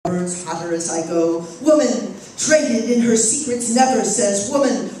burns hotter as I go. Woman traded in her secrets never, says.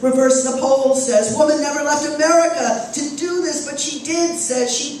 Woman reversed the pole, says. Woman never left America to do this, but she did,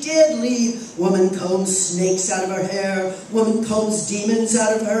 says. She did leave. Woman combs snakes out of her hair. Woman combs demons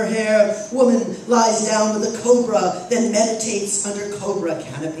out of her hair. Woman lies down with a cobra, then meditates under cobra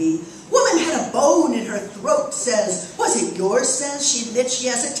canopy. Woman had a bone in her throat, says. Was it yours, says. She admits she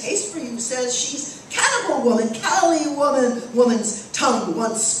has a taste for you, says. She's cannibal woman, Cali woman. Woman's tongue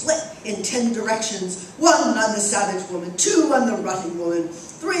once split in 10 directions. 1 on the savage woman, 2 on the rutting woman,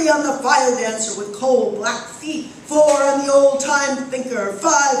 3 on the fire dancer with coal black feet, 4 on the old-time thinker,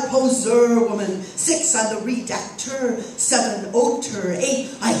 5 poseur woman, 6 on the redacteur, 7 auteur, 8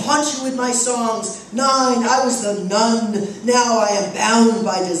 I haunt you with my songs, 9 I was the nun, now I am bound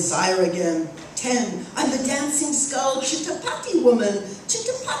by desire again, 10 I'm the dancing skull, Chittapati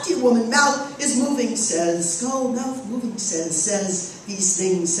woman, mouth is moving, says, skull, mouth moving, says, these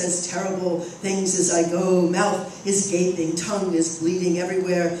things, says, terrible things as I go, mouth is gaping, tongue is bleeding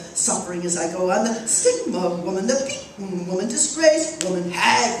everywhere, suffering as I go, I'm the stigma woman, the beaten woman, disgraced woman,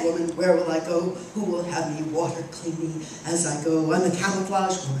 hag woman, where will I go, who will have me water clean me as I go, I'm the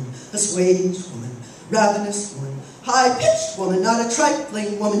camouflage woman, assuaged woman, ravenous woman, high-pitched woman, not a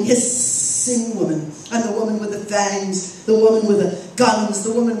trifling woman, hissing woman. I'm the woman with the fangs, the woman with the guns,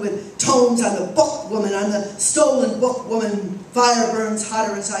 the woman with tones. I'm the book woman, I'm the stolen book woman. Fire burns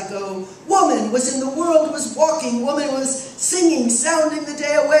hotter as I go. Woman was in the world, was walking. Woman was singing, sounding the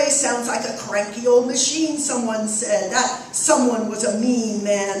day away. Sounds like a cranky old machine, someone said. That someone was a mean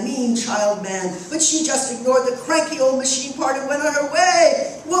man, mean child man. But she just ignored the cranky old machine part and went on her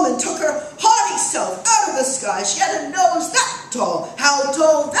way. Woman took her haughty self out of the sky. She had a nose that tall. How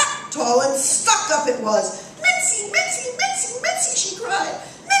tall? That tall. And stuck up it was. Mincy, Mincy, Mincy, Mincy, she cried.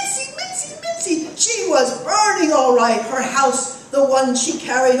 Mincy, Mincy, Mincy. She was burning all right. Her house, the one she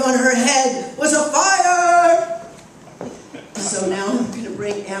carried on her head, was afire. So now I'm going to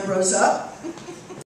bring Ambrose up.